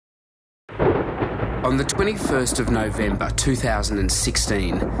On the 21st of November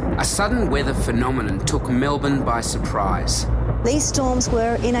 2016, a sudden weather phenomenon took Melbourne by surprise. These storms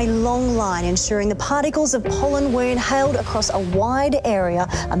were in a long line, ensuring the particles of pollen were inhaled across a wide area,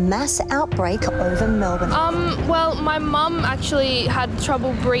 a mass outbreak over Melbourne. Well, my mum actually had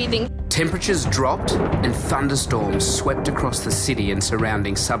trouble breathing. Temperatures dropped and thunderstorms swept across the city and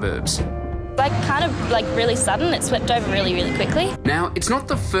surrounding suburbs. Kind of really sudden. It swept over really, really quickly. Now, it's not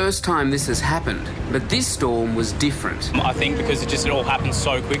the first time this has happened, but this storm was different. I think because it all happened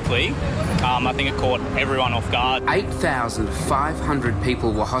so quickly, I think it caught everyone off guard. 8,500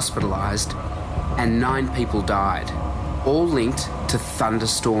 people were hospitalised and 9 people died, all linked to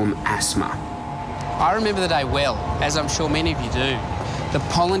thunderstorm asthma. I remember the day well, as I'm sure many of you do. The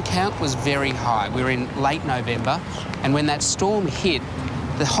pollen count was very high. We were in late November, and when that storm hit,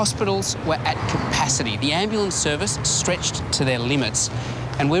 the hospitals were at capacity. The ambulance service stretched to their limits,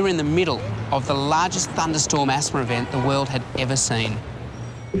 and we were in the middle of the largest thunderstorm asthma event the world had ever seen.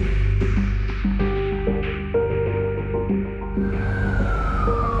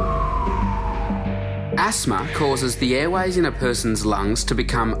 Asthma causes the airways in a person's lungs to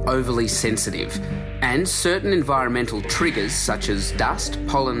become overly sensitive, and certain environmental triggers such as dust,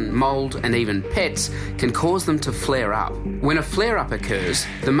 pollen, mould and even pets can cause them to flare up. When a flare-up occurs,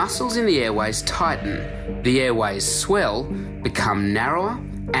 the muscles in the airways tighten, the airways swell, become narrower,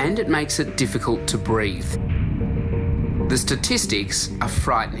 and it makes it difficult to breathe. The statistics are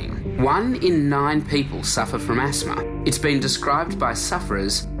frightening. 1 in 9 people suffer from asthma. It's been described by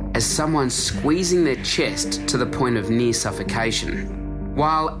sufferers as someone squeezing their chest to the point of near suffocation.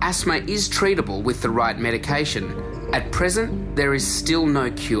 While asthma is treatable with the right medication, at present there is still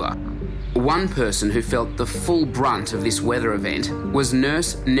no cure. One person who felt the full brunt of this weather event was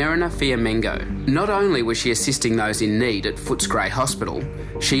nurse Nerina Fiamengo. Not only was she assisting those in need at Footscray Hospital,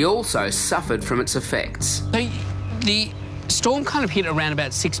 she also suffered from its effects. So the storm kind of hit around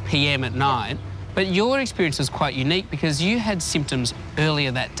about 6 p.m. at night. But your experience was quite unique because you had symptoms earlier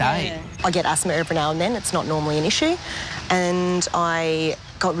that day. Yeah. I get asthma every now and then. It's not normally an issue. And I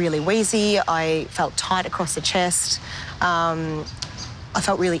got really wheezy. I felt tight across the chest. I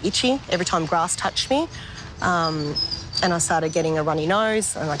felt really itchy every time grass touched me. And I started getting a runny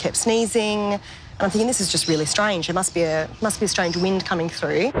nose and I kept sneezing. And I'm thinking, this is just really strange. It must be a strange wind coming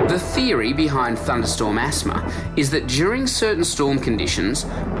through. The theory behind thunderstorm asthma is that during certain storm conditions,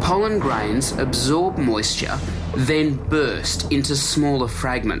 pollen grains absorb moisture, then burst into smaller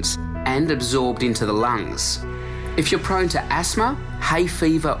fragments and absorbed into the lungs. If you're prone to asthma, hay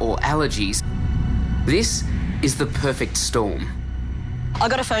fever or allergies, this is the perfect storm. I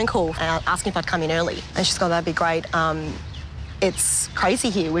got a phone call asking if I'd come in early. And she's gone, that'd be great. It's crazy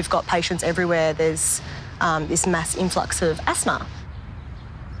here. We've got patients everywhere. There's this mass influx of asthma.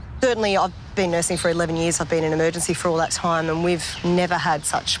 Certainly, I've been nursing for 11 years. I've been in emergency for all that time, and we've never had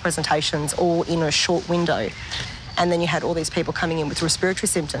such presentations all in a short window. And then you had all these people coming in with respiratory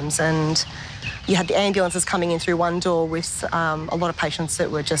symptoms, and you had the ambulances coming in through one door with a lot of patients that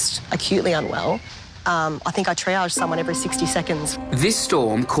were just acutely unwell. I think I triaged someone every 60 seconds. This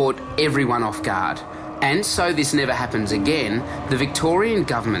storm caught everyone off guard. And so this never happens again, the Victorian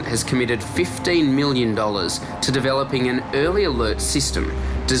government has committed $15 million to developing an early alert system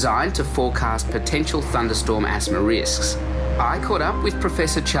designed to forecast potential thunderstorm asthma risks. I caught up with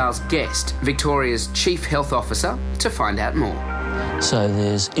Professor Charles Guest, Victoria's Chief Health Officer, to find out more. So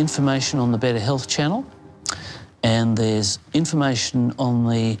there's information on the Better Health channel, and there's information on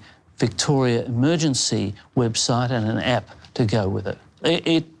the Victoria Emergency website and an app to go with it.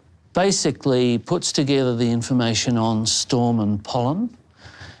 It basically puts together the information on storm and pollen.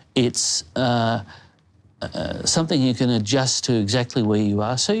 It's something you can adjust to exactly where you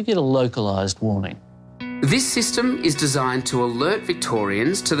are, so you get a localised warning. This system is designed to alert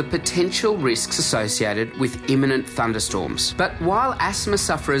Victorians to the potential risks associated with imminent thunderstorms. But while asthma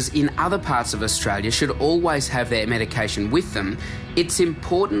sufferers in other parts of Australia should always have their medication with them, it's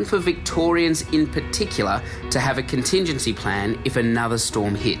important for Victorians in particular to have a contingency plan if another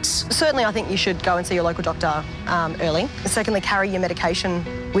storm hits. Certainly, I think you should go and see your local doctor early. Secondly, carry your medication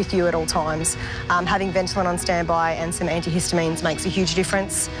with you at all times. Having Ventolin on standby and some antihistamines makes a huge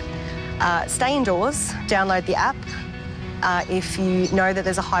difference. Stay indoors, download the app. If you know that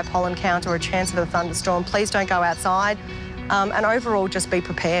there's a high pollen count or a chance of a thunderstorm, please don't go outside. And overall, just be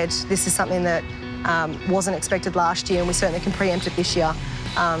prepared. This is something that wasn't expected last year, and we certainly can preempt it this year.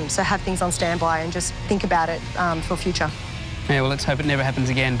 So have things on standby and just think about it for future. Yeah, well, let's hope it never happens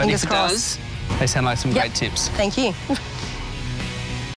again. But Fingers if it crossed. does, they sound like some great tips. Thank you.